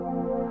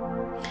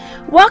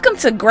Welcome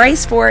to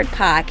Grace Forward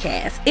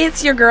Podcast.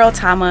 It's your girl,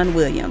 Tamon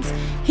Williams,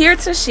 here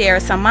to share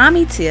some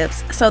mommy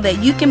tips so that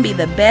you can be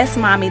the best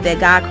mommy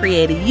that God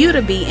created you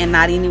to be and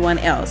not anyone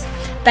else.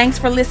 Thanks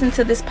for listening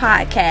to this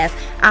podcast.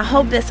 I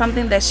hope that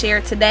something that's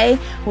shared today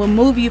will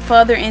move you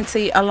further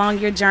along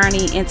your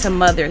journey into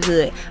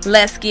motherhood.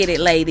 Let's get it,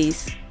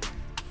 ladies.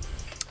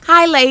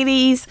 Hi,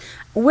 ladies.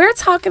 We're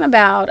talking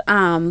about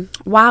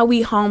why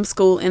we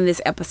homeschool in this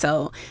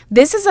episode.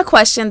 This is a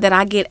question that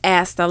I get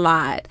asked a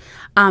lot.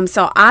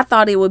 So I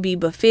thought it would be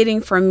befitting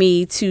for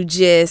me to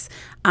just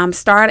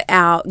start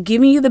out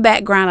giving you the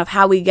background of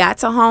how we got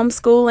to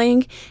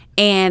homeschooling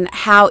and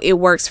how it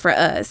works for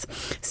us.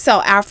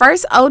 So our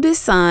first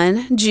oldest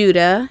son,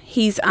 Judah,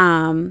 he's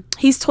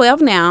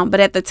 12 now,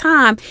 but at the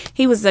time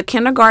he was a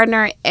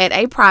kindergartner at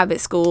a private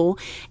school.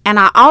 And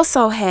I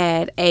also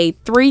had a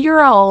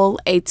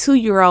 3-year-old, a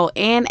 2-year-old,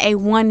 and a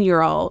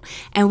 1-year-old.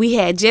 And we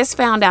had just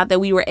found out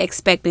that we were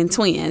expecting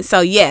twins.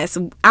 So yes,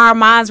 our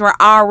minds were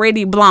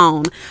already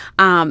blown.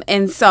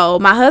 And so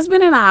my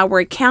husband and I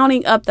were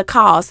counting up the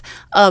cost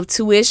of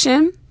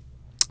tuition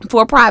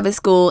for private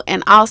school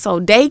and also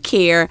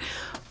daycare,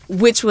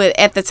 which would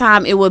at the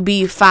time it would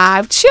be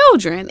 5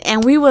 children.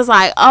 And we was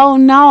like, oh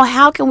no,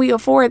 how can we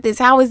afford this?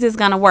 How is this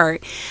gonna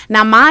work?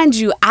 Now, mind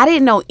you, I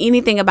didn't know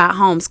anything about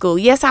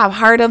homeschool. Yes, I've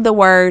heard of the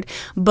word,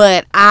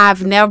 but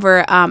I've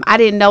never I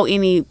didn't know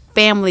any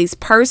families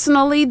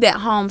personally that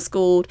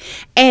homeschooled,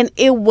 and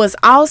it was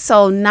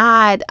also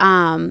not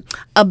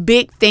a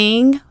big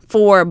thing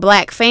for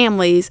Black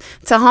families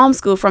to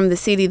homeschool from the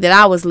city that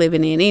I was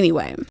living in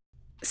anyway.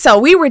 So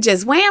we were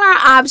just weighing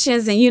our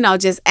options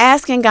and, just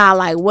asking God,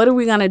 like, what are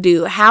we going to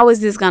do? How is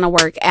this going to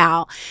work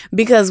out?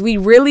 Because we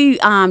really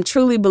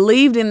truly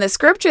believed in the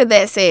scripture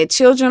that said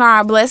children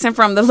are a blessing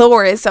from the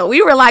Lord. So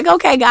we were like,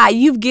 okay, God,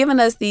 you've given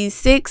us these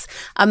 6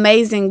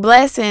 amazing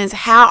blessings.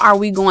 How are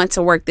we going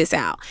to work this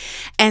out?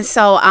 And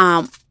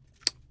so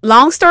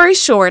long story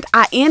short,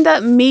 I end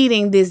up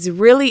meeting this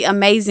really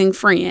amazing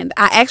friend.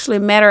 I actually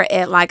met her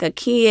at like a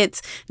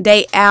kids'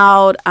 day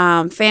out,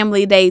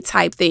 family day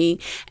type thing.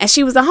 And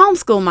she was a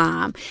homeschool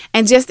mom.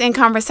 And just in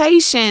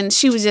conversation,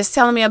 she was just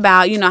telling me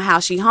about, how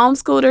she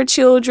homeschooled her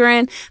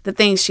children, the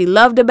things she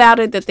loved about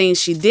it, the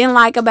things she didn't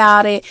like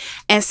about it.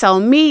 And so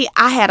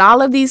I had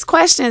all of these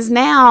questions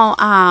now,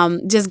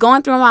 just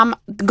going through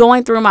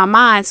my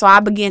mind. So I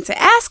began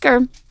to ask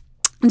her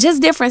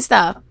just different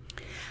stuff.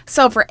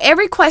 So for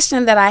every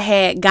question that I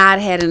had, God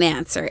had an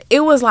answer.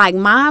 It was like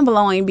mind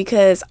blowing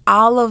because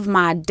all of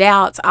my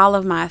doubts, all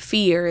of my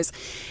fears,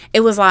 it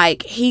was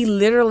like he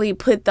literally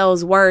put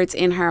those words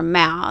in her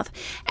mouth.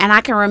 And I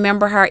can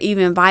remember her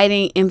even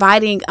inviting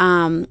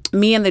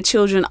me and the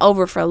children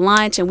over for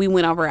lunch, and we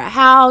went over a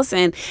house,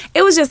 and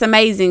it was just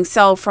amazing.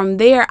 So from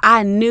there,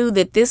 I knew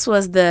that this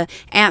was the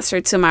answer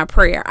to my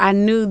prayer. I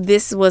knew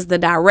this was the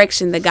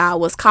direction that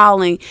God was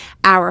calling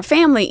our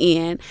family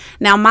in.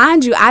 Now,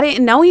 mind you, I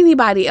didn't know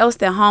anybody else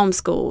that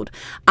homeschooled.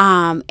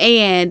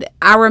 And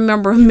I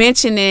remember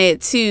mentioning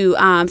it to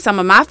some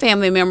of my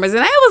family members,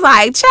 and they was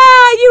like,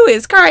 child, you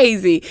is crazy.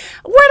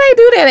 Where they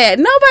do that at?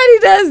 Nobody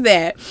does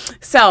that.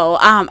 So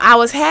I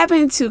was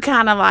having to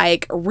kind of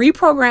like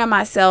reprogram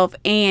myself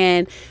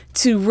and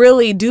to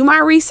really do my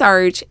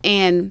research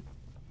and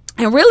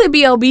really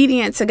be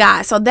obedient to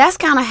God. So that's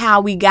kind of how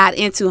we got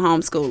into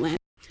homeschooling.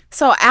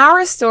 So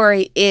our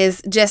story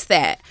is just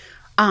that.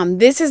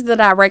 This is the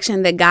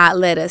direction that God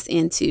led us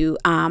into.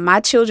 My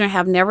children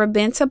have never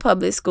been to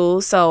public school,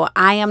 so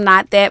I am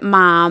not that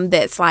mom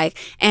that's like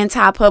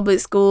anti-public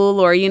school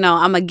or,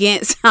 I'm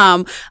against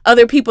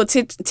other people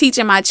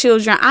teaching my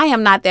children. I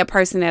am not that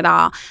person at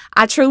all.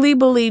 I truly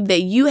believe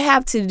that you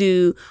have to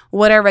do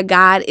whatever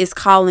God is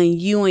calling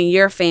you and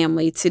your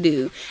family to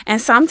do.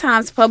 And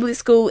sometimes public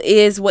school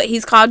is what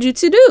He's called you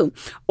to do,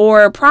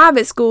 or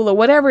private school, or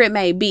whatever it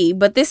may be.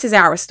 But this is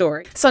our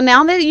story. So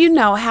now that you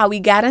know how we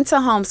got into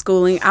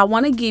homeschooling, I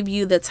want to give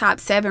you the top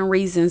 7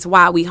 reasons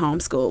why we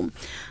homeschool.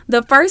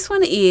 The first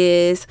one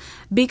is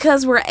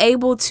because we're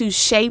able to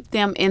shape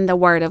them in the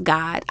Word of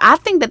God. I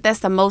think that that's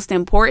the most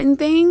important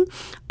thing,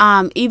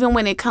 even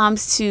when it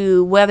comes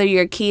to whether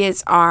your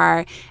kids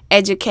are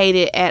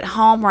educated at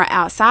home or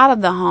outside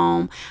of the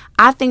home.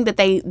 I think that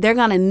they're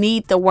going to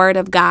need the Word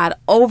of God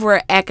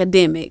over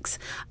academics.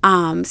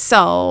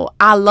 So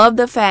I love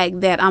the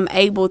fact that I'm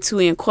able to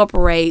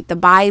incorporate the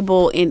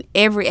Bible in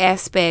every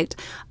aspect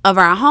of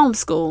our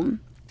homeschool.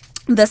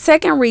 The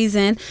second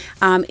reason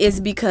is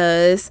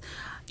because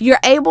you're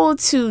able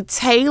to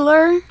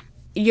tailor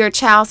your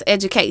child's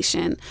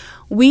education.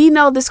 We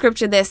know the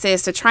scripture that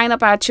says to train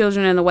up our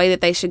children in the way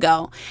that they should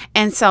go.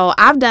 And so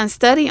I've done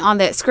study on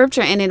that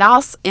scripture, and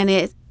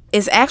it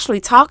is actually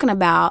talking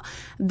about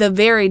the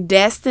very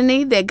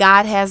destiny that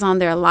God has on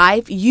their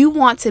life. You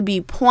want to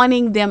be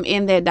pointing them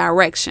in that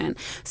direction.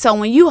 So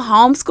when you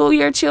homeschool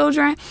your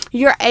children,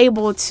 you're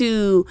able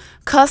to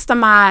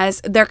customize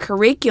their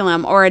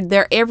curriculum or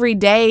their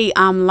everyday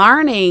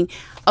learning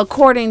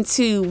according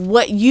to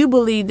what you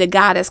believe that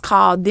God has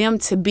called them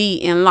to be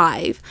in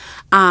life.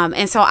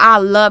 And so I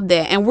love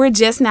that. And we're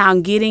just now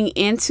getting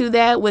into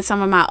that with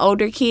some of my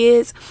older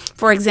kids.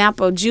 For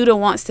example, Judah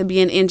wants to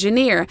be an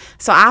engineer.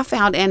 So I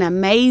found an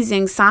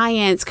amazing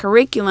science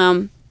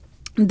curriculum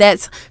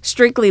that's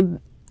strictly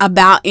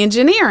about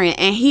engineering,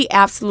 and he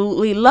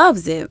absolutely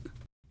loves it.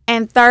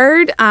 And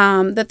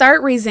the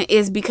third reason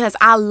is because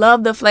I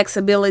love the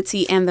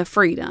flexibility and the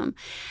freedom.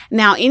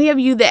 Now, any of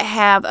you that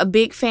have a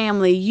big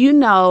family, you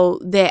know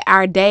that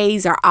our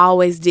days are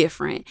always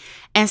different.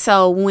 And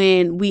so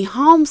when we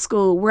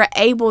homeschool, we're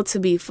able to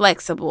be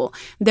flexible.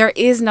 There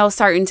is no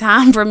certain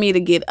time for me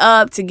to get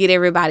up to get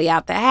everybody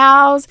out the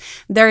house.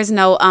 There's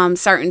no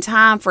certain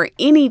time for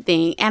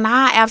anything. And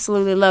I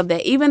absolutely love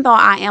that. Even though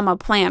I am a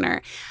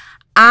planner,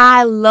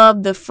 I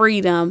love the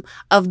freedom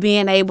of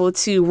being able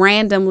to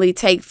randomly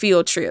take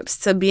field trips,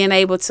 to being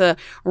able to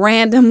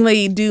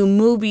randomly do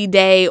movie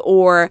day,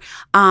 or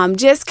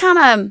just kind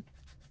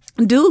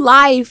of do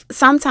life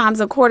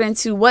sometimes according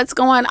to what's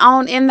going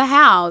on in the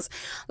house.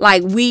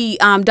 Like we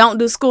don't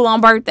do school on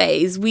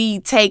birthdays.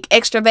 We take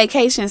extra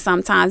vacations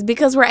sometimes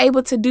because we're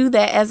able to do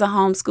that as a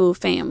homeschool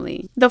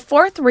family. The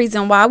fourth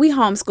reason why we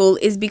homeschool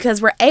is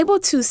because we're able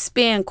to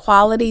spend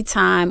quality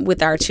time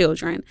with our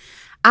children.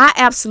 I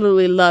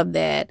absolutely love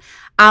that.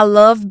 I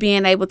love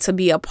being able to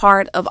be a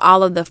part of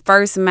all of the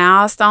first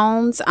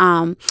milestones,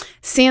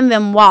 seeing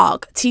them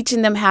walk,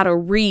 teaching them how to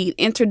read,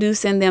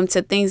 introducing them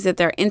to things that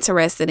they're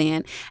interested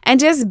in,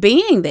 and just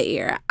being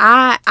there.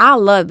 I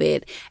love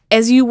it.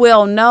 As you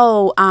well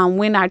know,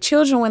 when our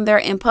children, when they're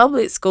in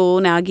public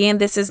school, now again,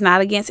 this is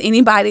not against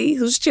anybody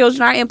whose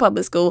children are in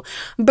public school,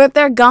 but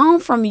they're gone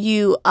from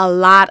you a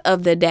lot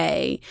of the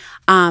day.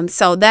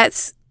 So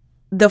that's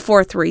the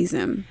fourth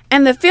reason.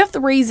 And the fifth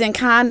reason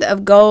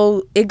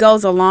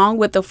goes along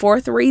with the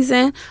fourth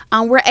reason.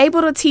 We're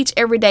able to teach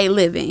everyday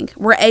living.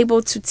 We're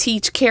able to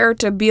teach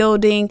character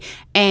building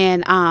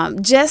and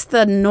just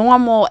the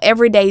normal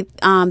everyday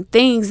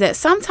things that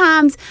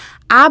sometimes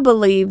I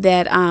believe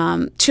that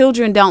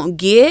children don't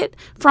get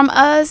from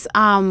us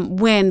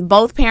when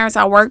both parents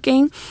are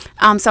working.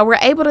 So we're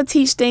able to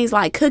teach things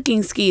like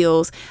cooking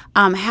skills,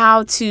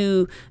 how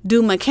to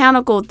do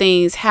mechanical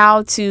things,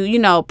 how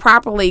to,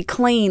 properly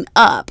clean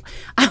up.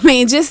 I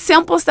mean, just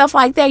simple stuff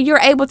like that. You're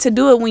able to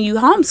do it when you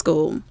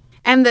homeschool.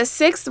 And the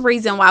sixth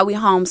reason why we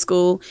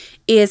homeschool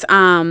is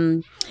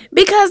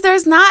because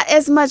there's not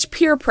as much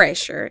peer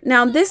pressure.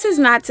 Now, this is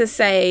not to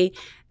say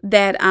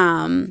that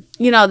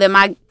that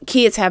my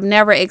kids have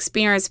never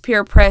experienced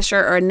peer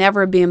pressure or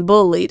never been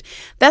bullied.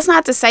 That's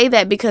not to say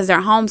that because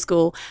they're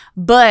homeschooled,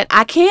 but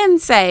I can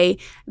say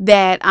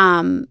that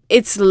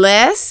it's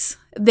less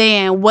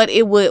than what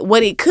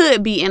it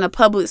could be in a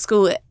public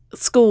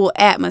school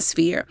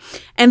atmosphere,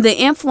 and the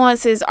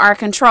influences are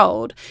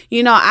controlled.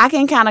 I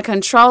can kind of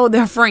control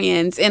their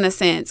friends in a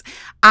sense.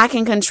 I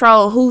can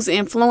control who's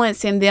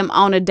influencing them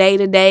on a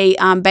day-to-day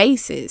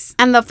basis.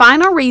 And the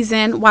final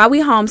reason why we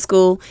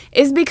homeschool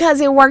is because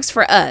it works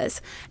for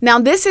us. Now,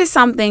 this is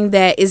something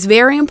that is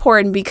very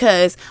important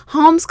because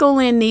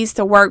homeschooling needs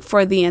to work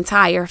for the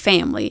entire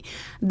family.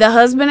 The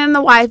husband and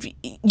the wife,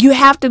 you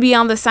have to be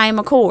on the same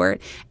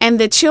accord. And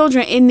the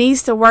children, it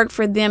needs to work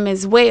for them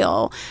as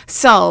well.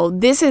 So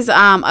this is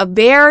a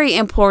very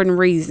important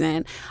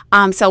reason.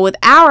 So with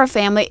our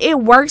family, it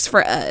works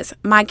for us.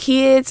 My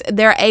kids,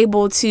 they're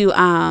able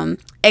to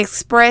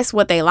express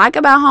what they like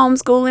about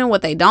homeschooling,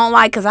 what they don't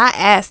like, because I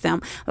asked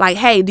them, like,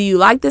 hey, do you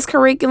like this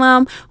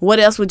curriculum? What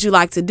else would you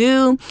like to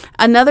do?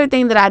 Another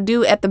thing that I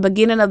do at the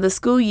beginning of the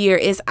school year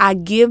is I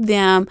give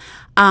them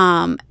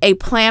a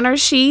planner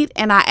sheet,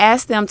 and I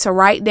ask them to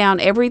write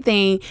down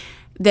everything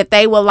that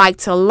they would like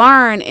to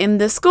learn in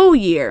the school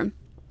year.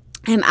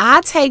 And I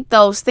take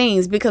those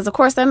things because, of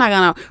course, they're not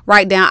going to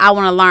write down, I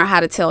want to learn how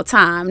to tell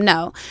time.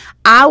 No,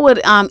 I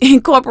would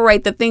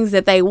incorporate the things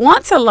that they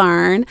want to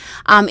learn.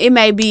 It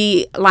may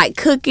be like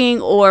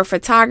cooking or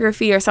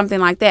photography or something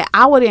like that.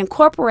 I would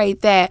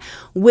incorporate that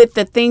with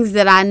the things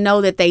that I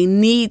know that they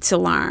need to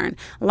learn.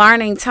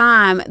 Learning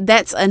time,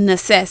 that's a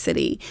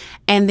necessity.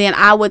 And then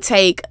I would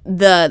take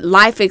the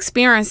life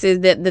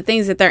experiences, the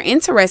things that they're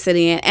interested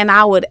in, and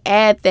I would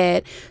add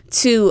that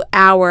to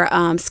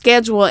our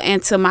schedule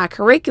and to my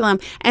curriculum.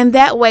 And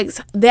that way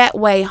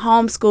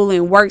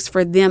homeschooling works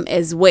for them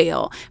as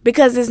well,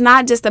 because it's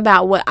not just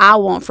about what I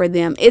want for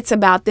them. It's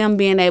about them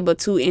being able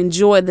to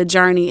enjoy the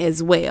journey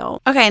as well.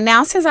 Okay,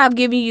 now since I've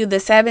given you the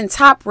 7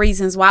 top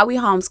reasons why we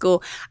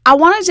homeschool, I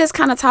want to just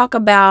kind of talk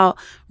about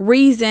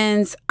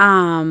reasons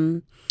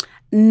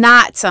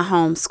not to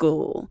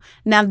homeschool.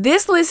 Now,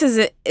 this list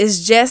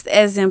is just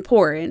as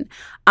important.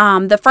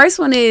 The first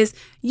one is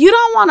you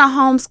don't want to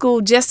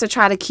homeschool just to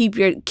try to keep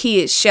your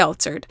kids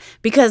sheltered,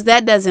 because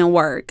that doesn't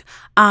work.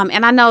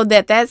 And I know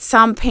that that's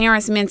some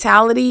parents'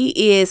 mentality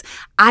is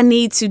I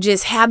need to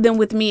just have them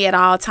with me at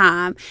all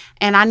time,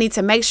 and I need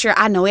to make sure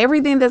I know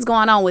everything that's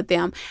going on with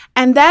them.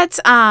 And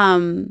that's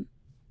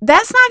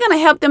that's not going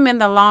to help them in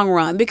the long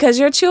run, because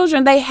your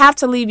children, they have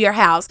to leave your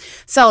house.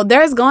 So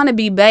there's going to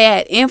be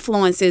bad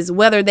influences,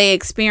 whether they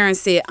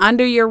experience it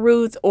under your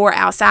roof or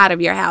outside of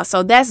your house.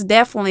 So that's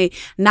definitely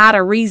not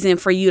a reason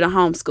for you to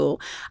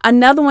homeschool.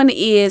 Another one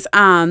is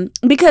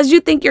because you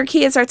think your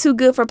kids are too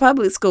good for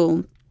public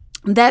school.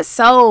 That's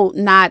so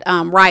not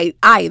right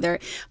either.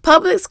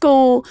 Public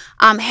school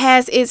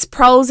has its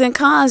pros and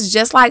cons,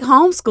 just like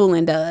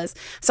homeschooling does.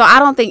 So I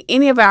don't think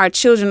any of our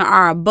children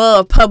are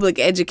above public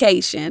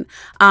education.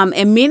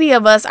 And many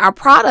of us are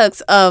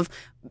products of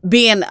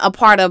being a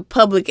part of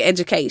public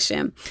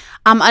education.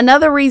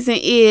 Another reason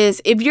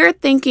is if you're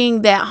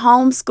thinking that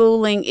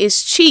homeschooling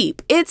is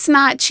cheap, it's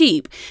not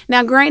cheap.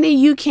 Now, granted,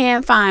 you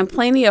can find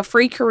plenty of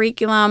free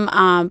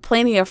curriculum,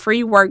 plenty of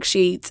free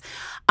worksheets.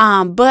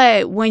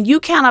 But when you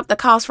count up the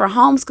cost for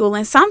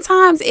homeschooling,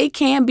 sometimes it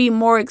can be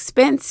more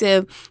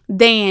expensive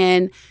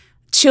than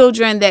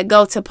children that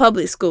go to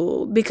public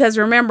school, because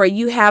remember,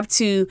 you have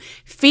to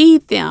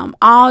feed them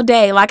all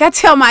day. Like I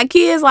tell my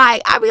kids,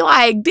 like, I be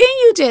like, didn't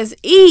you just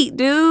eat,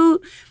 dude?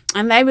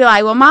 And they be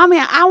like, well, mommy,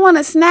 I want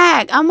a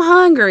snack. I'm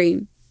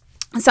hungry.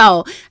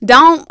 So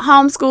don't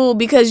homeschool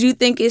because you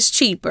think it's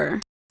cheaper.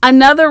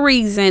 Another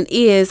reason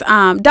is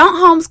don't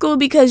homeschool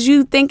because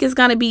you think it's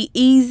going to be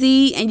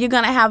easy and you're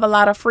going to have a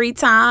lot of free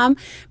time,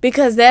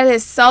 because that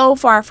is so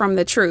far from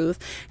the truth.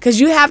 Because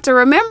you have to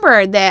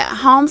remember that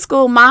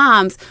homeschool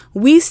moms,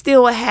 we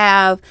still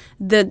have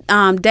the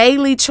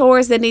daily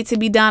chores that need to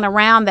be done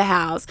around the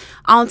house,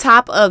 on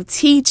top of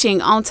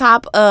teaching, on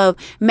top of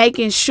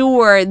making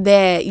sure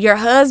that your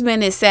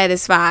husband is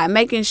satisfied,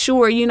 making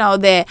sure, you know,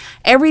 that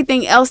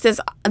everything else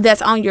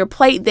that's on your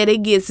plate, that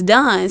it gets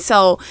done.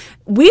 So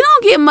we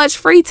don't get much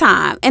free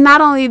time. And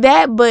not only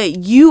that, but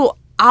you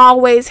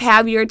always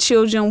have your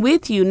children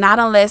with you, not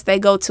unless they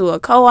go to a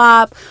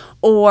co-op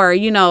or,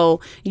 you know,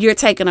 you're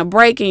taking a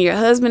break and your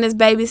husband is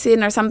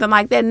babysitting or something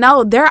like that.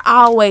 No, they're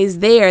always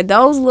there.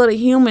 Those little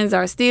humans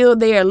are still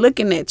there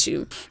looking at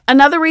you.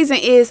 Another reason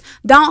is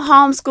don't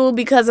homeschool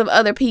because of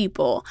other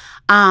people.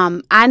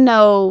 I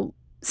know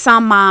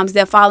some moms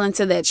that fall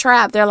into that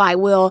trap. They're like,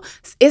 well,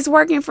 it's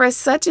working for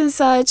such and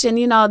such, and,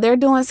 you know, they're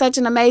doing such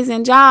an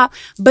amazing job,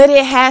 but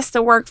it has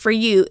to work for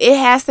you. It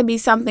has to be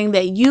something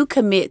that you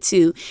commit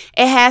to.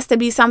 It has to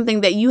be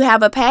something that you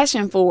have a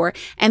passion for,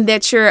 and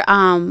that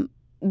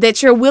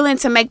you're willing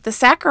to make the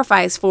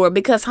sacrifice for,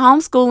 because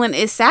homeschooling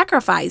is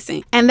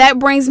sacrificing. And that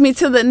brings me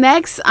to the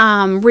next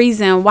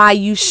reason why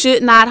you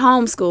should not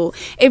homeschool.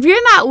 If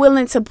you're not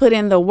willing to put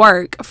in the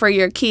work for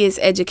your kids'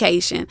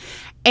 education.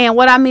 And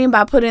what I mean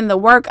by put in the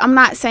work, I'm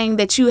not saying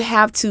that you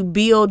have to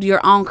build your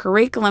own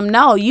curriculum.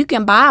 No, you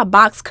can buy a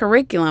box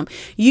curriculum.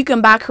 You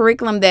can buy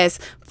curriculum that's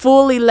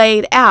fully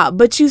laid out,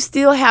 but you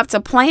still have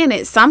to plan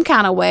it some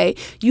kind of way.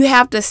 You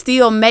have to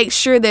still make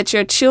sure that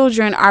your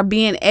children are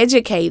being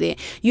educated.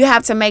 You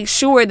have to make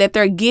sure that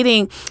they're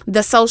getting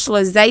the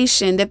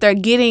socialization, that they're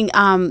getting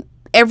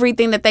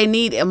everything that they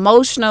need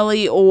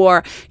emotionally,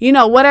 or, you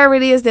know, whatever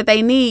it is that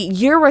they need.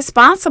 You're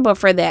responsible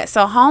for that.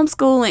 So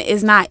homeschooling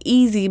is not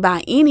easy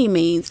by any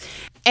means.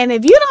 And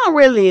if you don't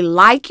really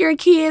like your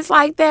kids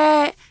like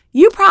that,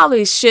 you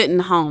probably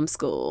shouldn't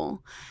homeschool.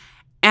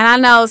 And I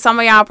know some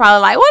of y'all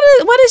probably like,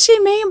 what does she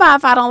mean by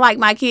if I don't like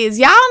my kids?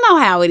 Y'all know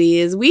how it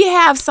is. We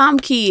have some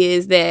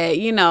kids that,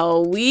 you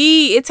know,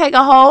 it take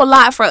a whole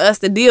lot for us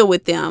to deal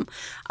with them.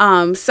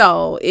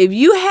 So if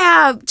you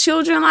have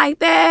children like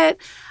that,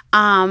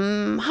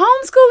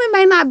 homeschooling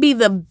may not be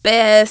the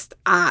best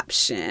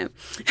option.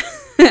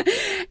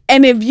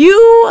 And if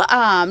you,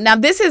 now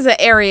this is an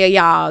area,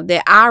 y'all,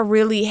 that I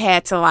really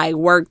had to like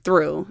work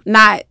through,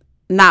 not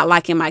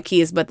liking my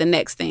kids, but the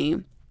next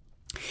thing.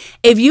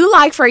 If you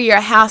like for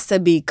your house to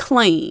be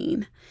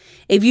clean,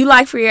 if you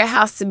like for your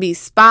house to be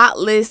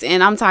spotless,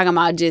 and I'm talking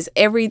about just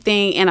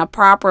everything in a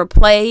proper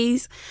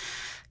place,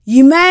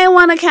 you may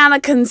want to kind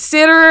of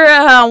consider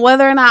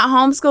whether or not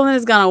homeschooling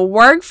is going to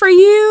work for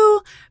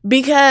you,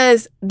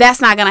 because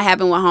that's not going to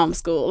happen with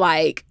homeschool.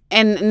 Like,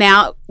 and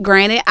now,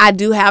 granted, I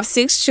do have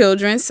 6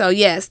 children. So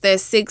yes,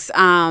 there's 6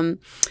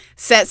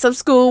 sets of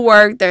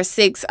schoolwork. There's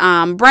 6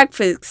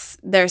 breakfasts.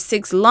 There's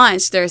 6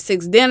 lunch. There's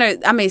 6 dinner.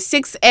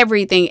 6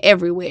 everything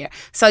everywhere.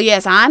 So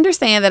yes, I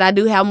understand that I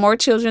do have more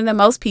children than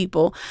most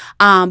people.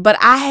 But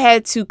I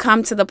had to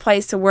come to the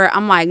place to where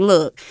I'm like,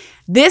 look,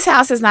 this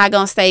house is not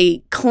going to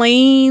stay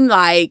clean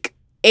like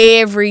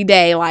every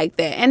day like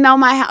that. And no,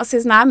 my house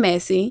is not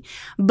messy,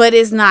 but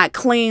it's not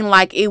clean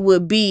like it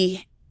would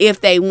be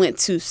if they went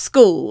to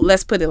school.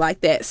 Let's put it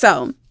like that.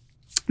 So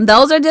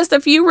those are just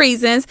a few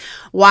reasons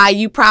why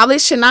you probably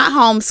should not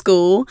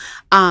homeschool.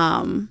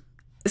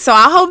 So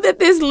I hope that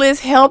this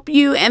list helped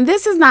you. And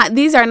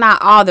these are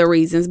not all the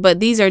reasons, but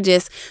these are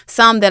just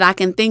some that I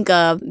can think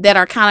of that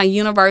are kind of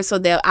universal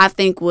that I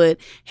think would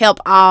help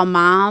all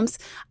moms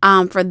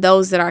for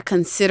those that are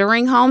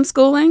considering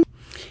homeschooling.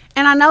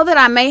 And I know that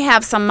I may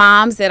have some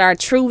moms that are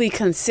truly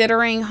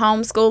considering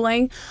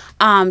homeschooling.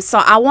 So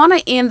I want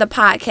to end the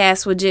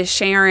podcast with just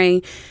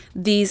sharing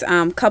these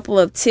couple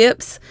of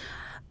tips.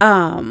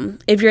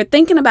 if you're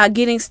thinking about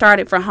getting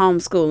started for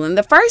homeschooling,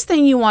 the first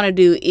thing you want to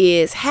do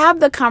is have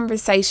the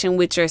conversation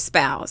with your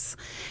spouse.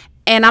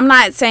 And I'm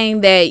not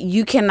saying that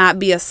you cannot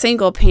be a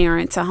single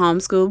parent to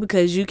homeschool,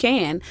 because you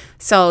can.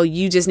 So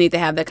you just need to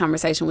have that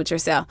conversation with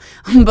yourself.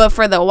 But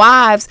for the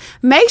wives,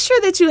 make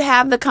sure that you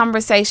have the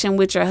conversation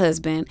with your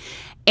husband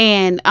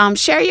and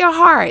share your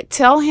heart.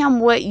 Tell him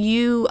what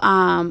you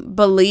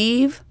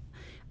believe.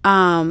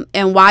 And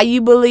why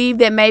you believe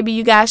that maybe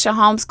you guys should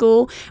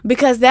homeschool,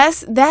 because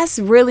that's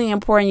really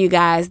important, you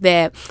guys,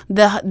 that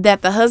the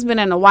husband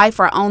and the wife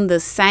are on the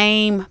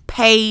same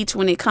page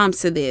when it comes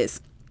to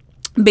this,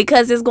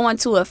 because it's going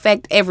to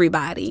affect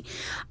everybody.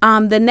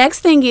 The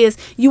next thing is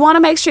you want to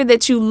make sure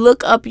that you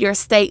look up your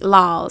state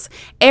laws.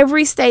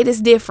 Every state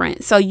is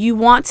different, so you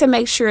want to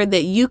make sure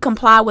that you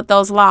comply with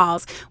those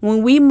laws.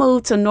 When we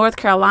moved to North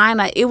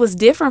Carolina, it was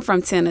different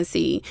from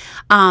Tennessee.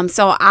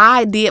 So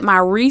I did my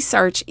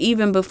research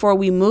even before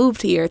we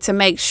moved here to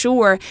make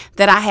sure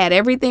that I had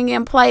everything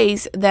in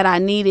place that I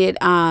needed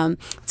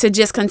to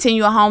just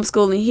continue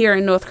homeschooling here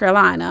in North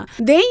Carolina.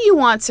 Then you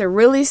want to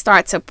really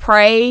start to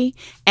pray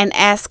and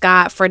ask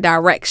God for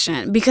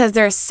direction, because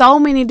there's so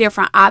many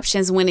different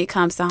options when it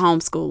comes to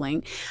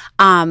homeschooling.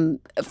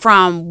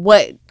 From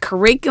what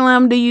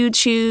curriculum do you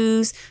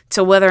choose,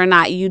 to whether or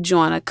not you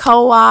join a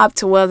co-op,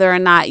 to whether or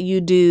not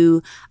you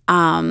do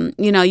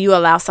you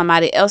allow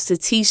somebody else to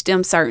teach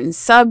them certain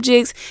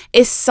subjects.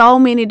 It's so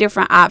many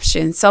different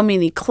options, so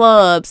many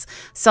clubs,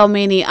 so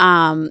many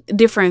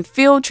different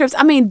field trips.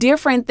 I mean,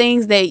 different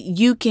things that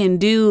you can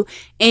do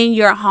in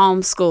your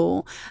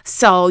homeschool.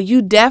 So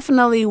you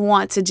definitely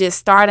want to just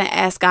start and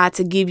ask God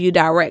to give you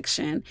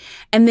direction.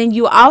 And then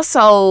you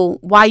also,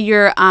 while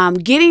you're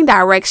getting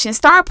direction,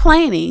 start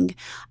planning.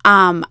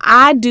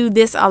 I do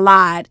this a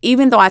lot.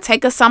 Even though I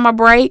take a summer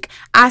break,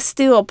 I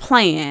still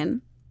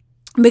plan.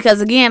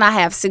 Because again, I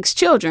have 6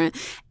 children.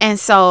 And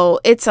so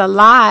it's a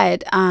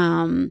lot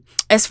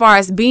as far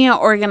as being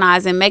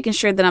organized and making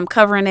sure that I'm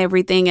covering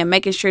everything and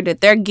making sure that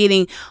they're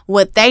getting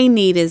what they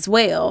need as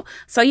well.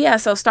 So yeah,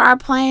 so start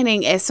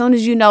planning as soon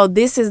as you know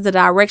this is the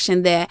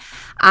direction that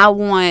I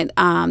want,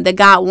 that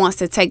God wants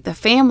to take the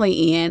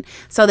family in,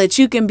 so that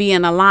you can be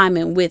in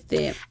alignment with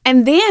it.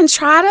 And then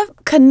try to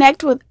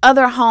connect with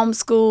other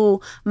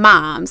homeschool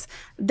moms.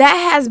 That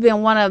has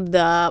been one of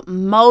the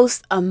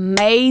most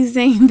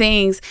amazing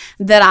things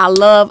that I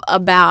love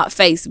about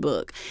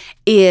Facebook,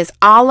 is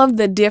all of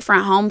the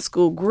different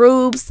homeschool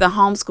groups, the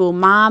homeschool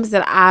moms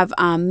that I've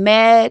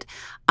met,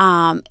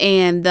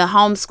 and the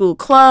homeschool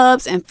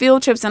clubs and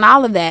field trips and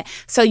all of that.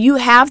 So you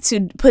have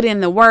to put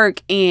in the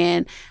work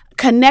and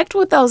connect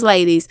with those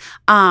ladies.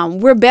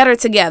 We're better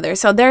together.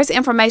 So there's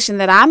information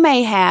that I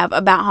may have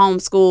about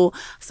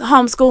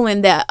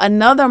homeschooling that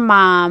another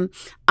mom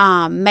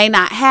may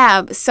not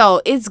have.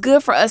 So it's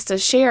good for us to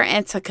share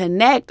and to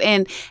connect.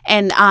 And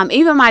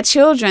even my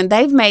children,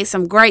 they've made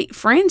some great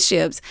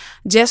friendships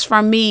just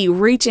from me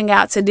reaching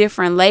out to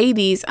different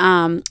ladies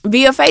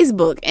via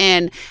Facebook.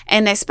 And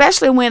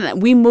especially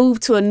when we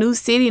moved to a new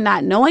city,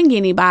 not knowing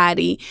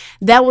anybody,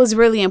 that was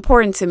really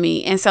important to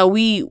me. And so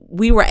we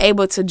were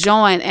able to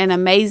join an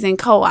amazing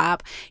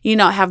co-op,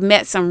 have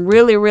met some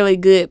really, really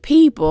good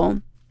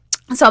people.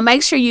 So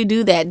make sure you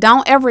do that.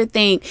 Don't ever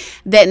think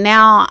that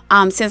now,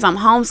 since I'm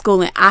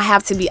homeschooling, I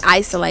have to be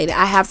isolated.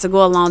 I have to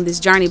go along this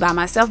journey by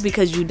myself,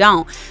 because you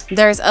don't.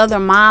 There's other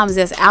moms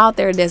that's out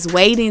there that's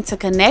waiting to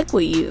connect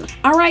with you.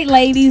 All right,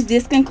 ladies,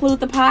 this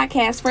concludes the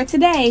podcast for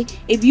today.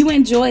 If you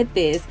enjoyed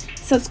this,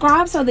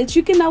 subscribe so that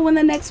you can know when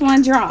the next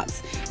one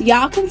drops.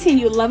 Y'all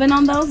continue loving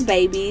on those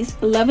babies,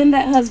 loving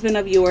that husband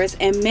of yours,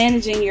 and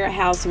managing your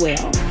house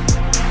well.